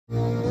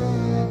Welcome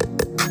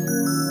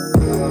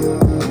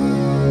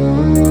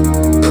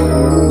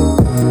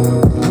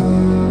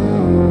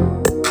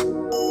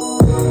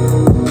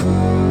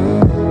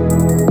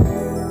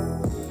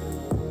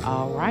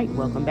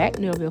back,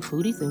 Millville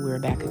Foodies, and we're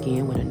back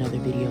again with another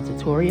video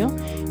tutorial.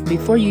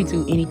 Before you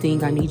do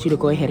anything, I need you to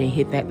go ahead and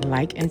hit that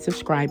like and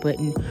subscribe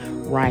button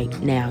right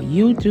now.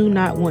 You do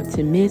not want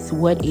to miss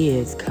what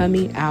is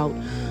coming out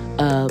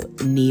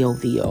of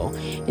Millville.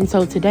 And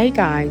so today,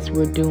 guys,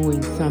 we're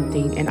doing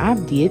something, and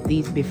I've did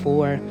these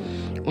before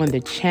on the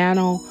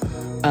channel,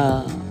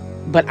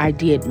 but I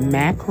did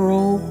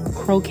mackerel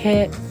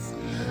croquettes.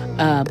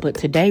 But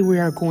today we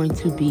are going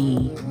to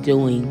be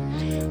doing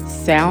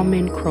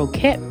salmon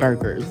croquette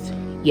burgers.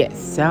 Yes,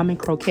 salmon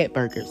croquette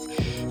burgers.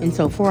 And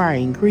so for our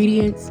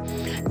ingredients,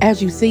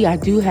 as you see, I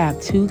do have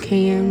 2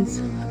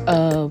 cans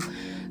of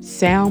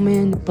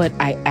salmon, but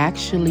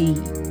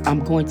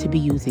I'm going to be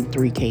using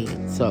 3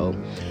 cans. So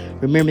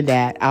remember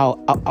that.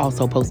 I'll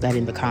also post that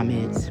in the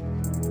comments.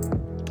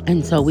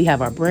 And so we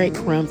have our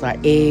breadcrumbs, our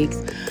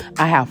eggs.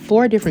 I have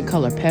 4 different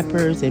color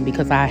peppers, and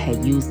because I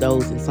had used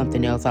those in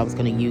something else, I was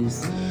going to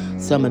use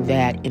some of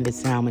that in the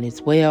salmon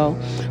as well.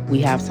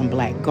 We have some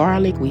black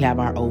garlic. We have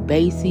our Old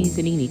Bay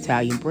seasoning,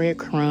 Italian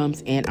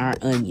breadcrumbs, and our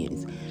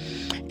onions.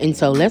 And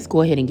so let's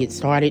go ahead and get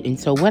started. And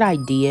so what I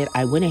did,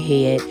 I went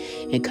ahead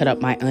and cut up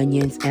my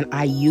onions, and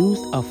I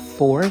used a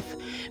 1/4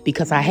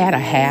 because I had a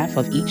half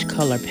of each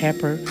color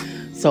pepper.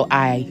 So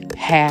I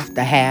halved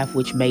the half,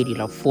 which made it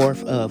a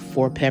 1/4 of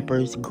 4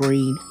 peppers: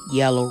 green,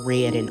 yellow,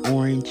 red, and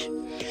orange.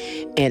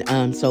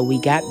 And so we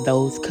got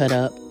those cut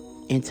up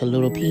into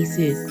little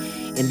pieces,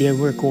 and then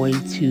we're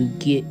going to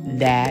get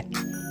that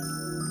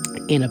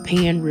in a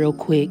pan real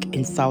quick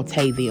and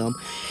saute them.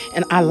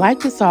 And I like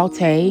to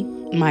saute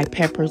my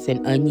peppers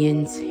and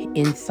onions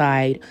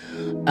inside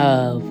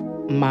of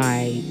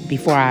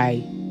before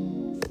I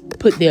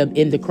put them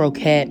in the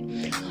croquette,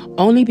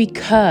 only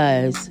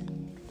because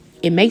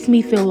it makes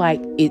me feel like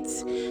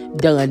it's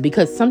done.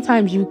 Because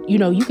sometimes you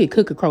can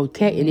cook a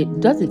croquette and it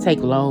doesn't take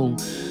long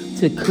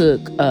to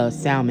cook a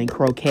salmon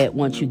croquette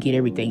once you get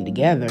everything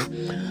together.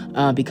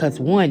 Because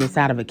one, it's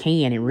out of a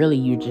can, and really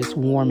you're just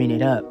warming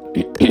it up.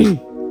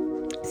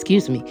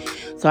 Excuse me.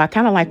 So I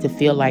kind of like to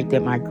feel like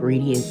that my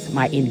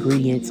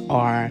ingredients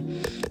are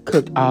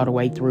cooked all the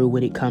way through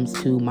when it comes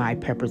to my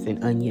peppers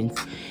and onions.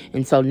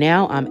 And so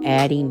now I'm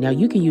adding, now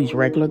you can use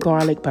regular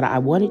garlic, but I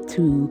wanted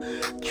to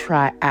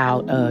try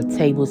out a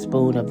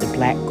tablespoon of the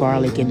black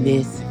garlic in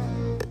this.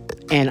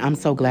 And I'm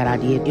so glad I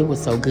did. It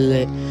was so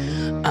good.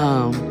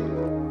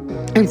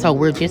 And so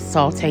we're just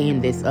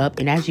sauteing this up.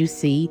 And as you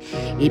see,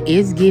 it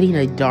is getting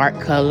a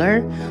dark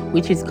color,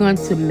 which is going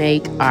to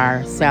make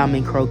our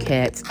salmon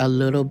croquettes a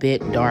little bit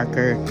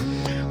darker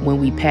when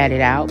we pat it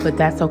out. But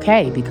that's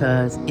okay,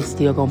 because it's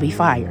still going to be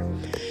fire.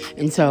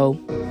 And so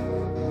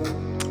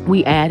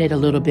we added a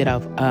little bit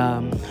of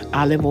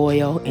olive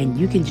oil, and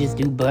you can just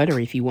do butter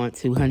if you want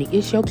to, honey.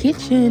 It's your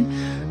kitchen.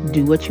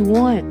 Do what you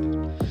want.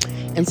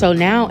 And so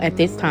now at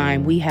this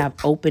time, we have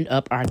opened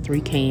up our 3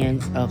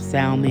 cans of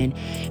salmon.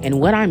 And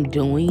what I'm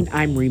doing,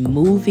 I'm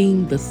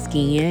removing the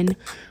skin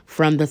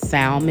from the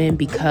salmon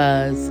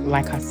because,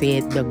 like I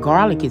said, the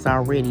garlic is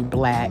already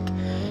black.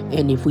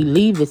 And if we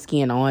leave the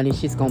skin on, it's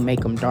just going to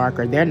make them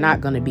darker. They're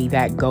not going to be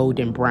that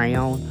golden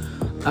brown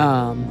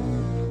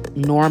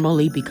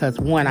normally, because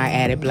one, I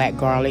added black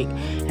garlic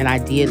and I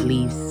did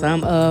leave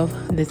some of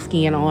the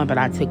skin on, but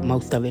I took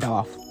most of it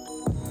off.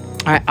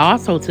 I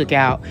also took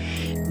out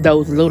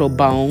those little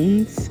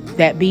bones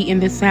that be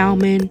in the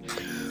salmon.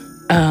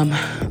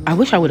 I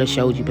wish I would have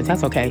showed you, but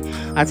that's okay.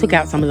 I took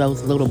out some of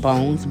those little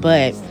bones,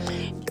 but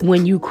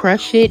when you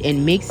crush it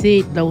and mix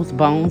it, those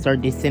bones are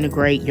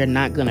disintegrate. You're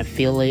not gonna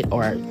feel it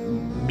or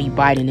be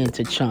biting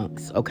into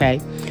chunks, okay?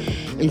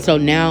 And so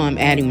now I'm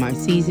adding my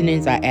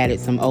seasonings. I added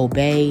some Old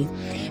Bay,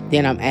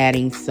 then I'm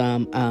adding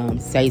some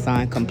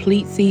Saison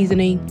Complete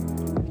seasoning,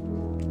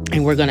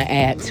 and we're gonna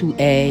add 2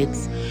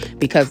 eggs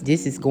because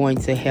this is going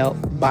to help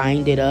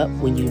bind it up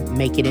when you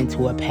make it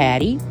into a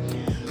patty.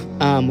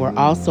 We're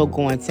also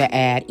going to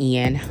add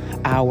in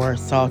our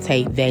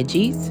sauteed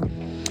veggies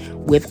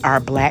with our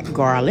black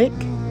garlic.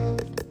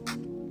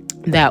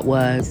 That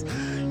was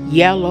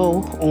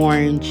yellow,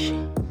 orange,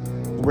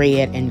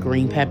 red, and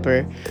green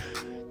pepper.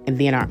 And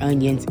then our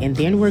onions. And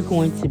then we're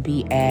going to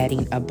be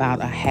adding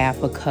about a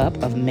 1/2 cup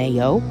of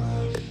mayo.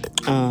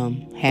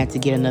 Had to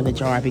get another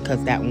jar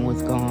because that one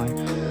was gone.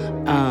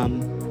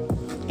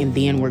 And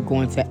then we're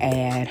going to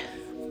add,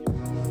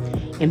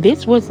 and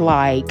this was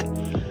like,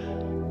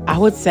 I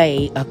would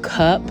say a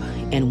cup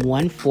and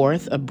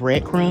 1/4 of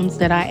breadcrumbs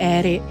that I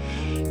added,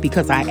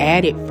 because I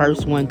added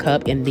first 1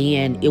 cup and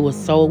then it was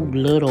so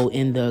little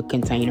in the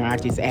container, I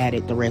just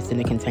added the rest in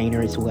the container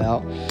as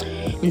well.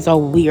 And so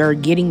we are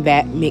getting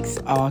that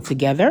mixed all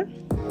together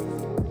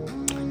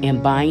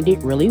and bind it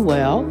really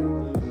well.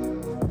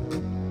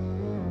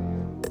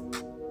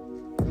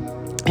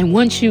 And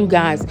once you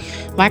guys,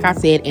 like I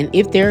said, and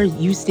if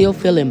you still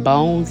feeling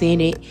bones in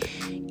it,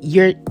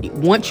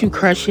 once you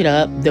crush it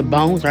up, the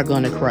bones are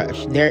going to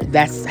crush.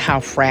 That's how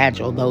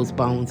fragile those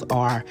bones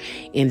are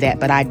in that.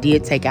 But I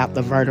did take out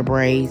the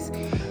vertebrae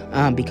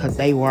because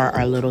they were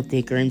a little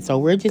thicker. And so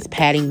we're just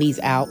patting these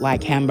out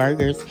like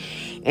hamburgers.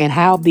 And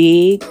how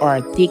big or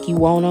thick you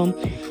want them,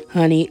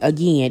 honey,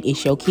 again,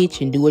 it's your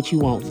kitchen. Do what you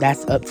want.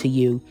 That's up to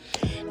you.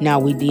 Now,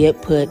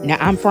 now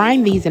I'm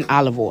frying these in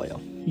olive oil.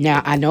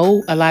 Now, I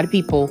know a lot of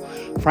people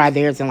fry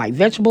theirs in like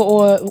vegetable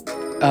oil,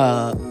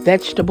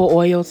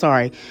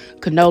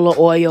 canola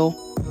oil,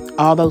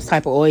 all those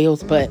type of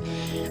oils. But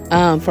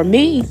for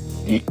me,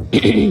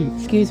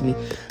 excuse me,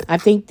 I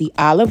think the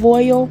olive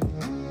oil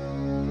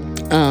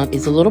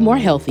is a little more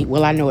healthy.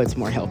 Well, I know it's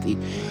more healthy.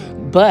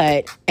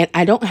 And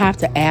I don't have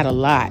to add a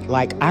lot.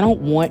 Like, I don't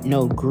want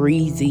no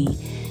greasy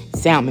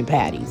salmon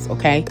patties,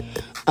 okay?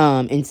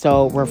 And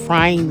so we're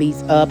frying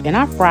these up. And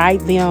I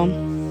fried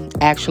them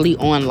actually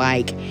on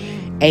like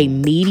a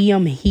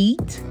medium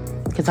heat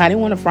because I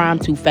didn't want to fry them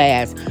too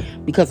fast.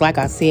 Because like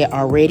I said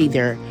already,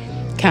 they're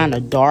kind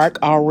of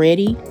dark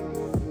already.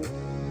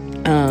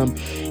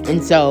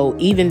 And so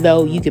even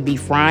though you could be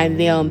frying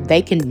them,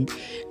 they can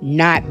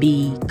not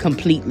be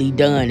completely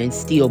done and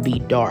still be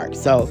dark.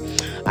 So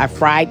I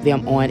fried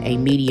them on a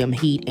medium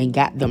heat and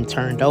got them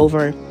turned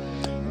over,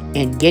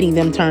 and getting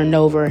them turned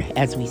over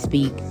as we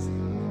speak.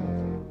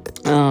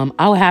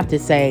 I would have to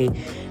say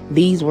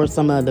these were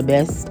some of the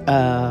best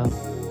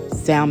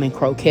salmon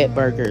croquette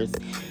burgers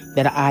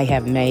that I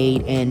have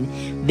made, and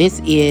this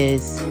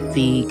is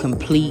the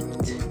complete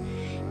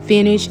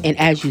finish. And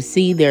as you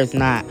see, there's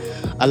not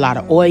a lot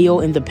of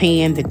oil in the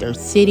pan that they're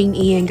sitting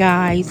in,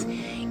 guys.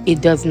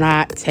 It does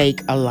not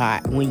take a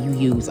lot when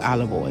you use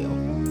olive oil.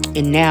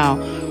 And now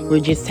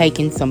we're just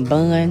taking some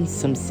buns,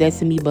 some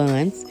sesame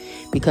buns,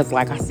 because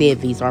like I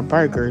said, these are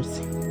burgers,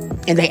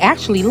 and they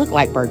actually look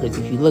like burgers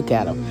if you look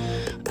at them.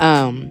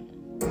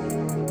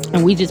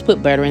 And we just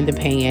put butter in the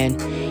pan,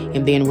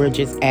 and then we're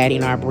just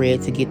adding our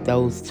bread to get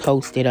those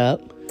toasted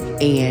up.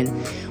 And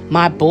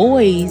my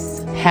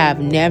boys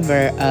have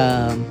never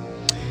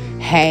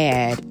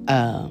had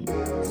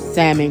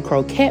salmon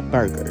croquette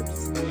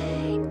burgers,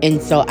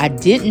 and so I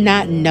did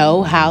not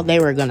know how they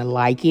were gonna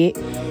like it.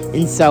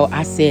 And so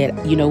I said,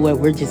 you know what,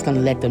 we're just gonna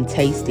let them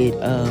taste it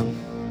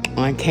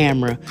on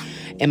camera.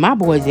 And my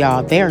boys,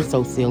 y'all, they're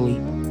so silly.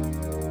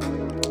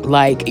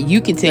 Like,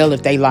 you can tell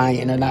if they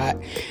lying or not.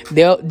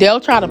 They'll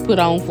try to put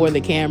on for the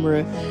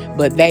camera,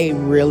 but they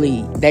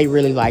really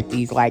like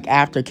these. Like,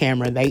 after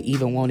camera, they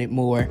even wanted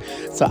more.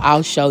 So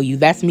I'll show you.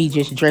 That's me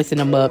just dressing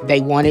them up. They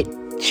wanted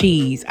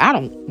cheese. I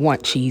don't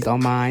want cheese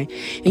on mine.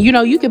 And you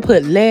know, you can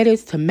put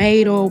lettuce,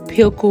 tomato,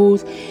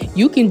 pickles.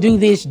 You can do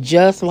this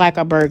just like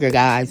a burger,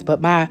 guys.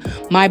 But my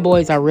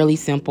boys are really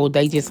simple.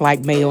 They just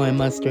like mayo and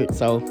mustard.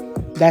 So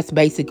that's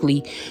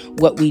basically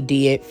what we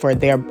did for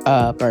their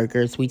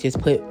burgers. We just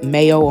put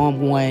mayo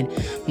on one,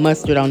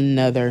 mustard on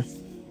another,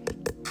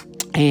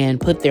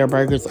 and put their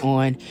burgers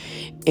on.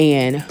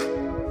 And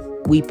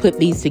we put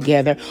these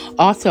together.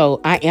 Also,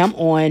 I am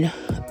on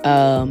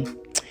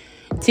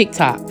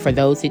TikTok. For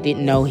those that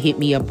didn't know, hit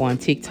me up on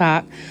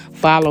TikTok.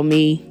 Follow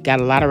me.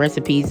 Got a lot of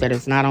recipes that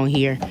is not on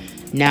here.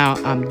 Now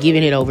I'm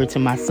giving it over to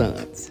my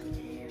sons.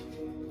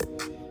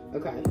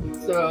 Okay,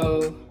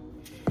 so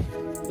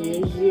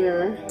here's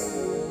your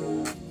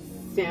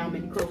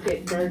salmon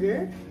croquette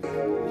burger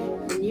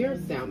and your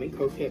salmon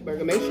croquette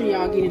burger. Make sure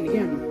y'all get in the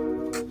camera.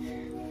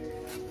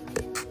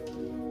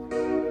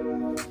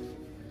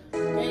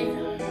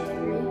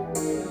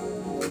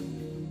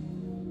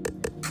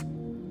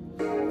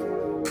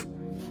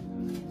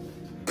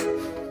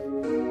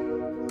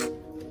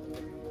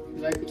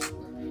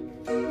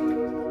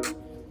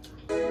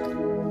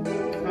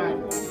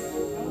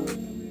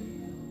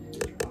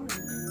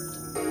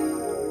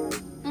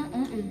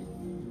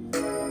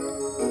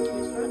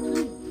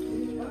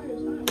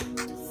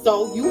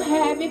 So you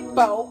have it,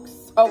 folks.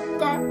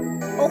 Okay.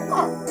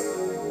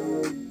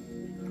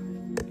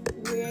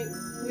 We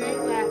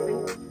ain't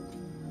laughing.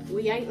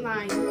 We ain't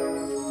lying.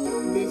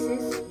 This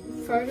is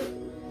further.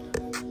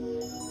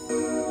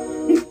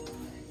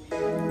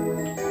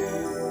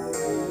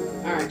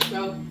 Alright,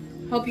 so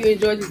hope you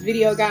enjoyed this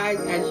video, guys.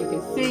 As you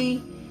can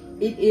see,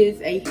 it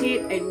is a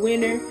hit, a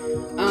winner.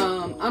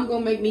 I'm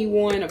gonna make me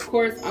one. Of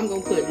course, I'm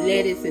gonna put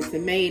lettuce and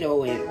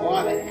tomato and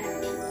all of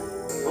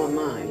that on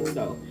mine.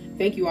 So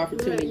thank you all for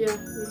tuning in. Yeah.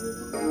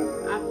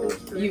 I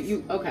finished this.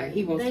 You okay,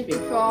 he wants to Thank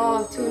speak. you for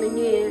all tuning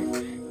in,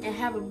 and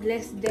have a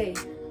blessed day.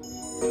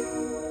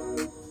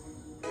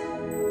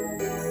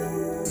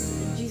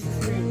 In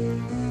Jesus'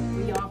 name,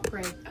 we all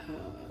pray.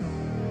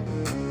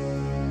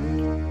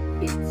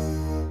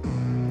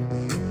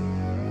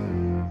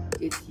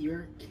 It's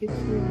your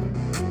kitchen.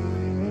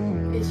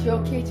 It's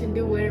your kitchen.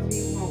 Do whatever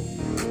you want.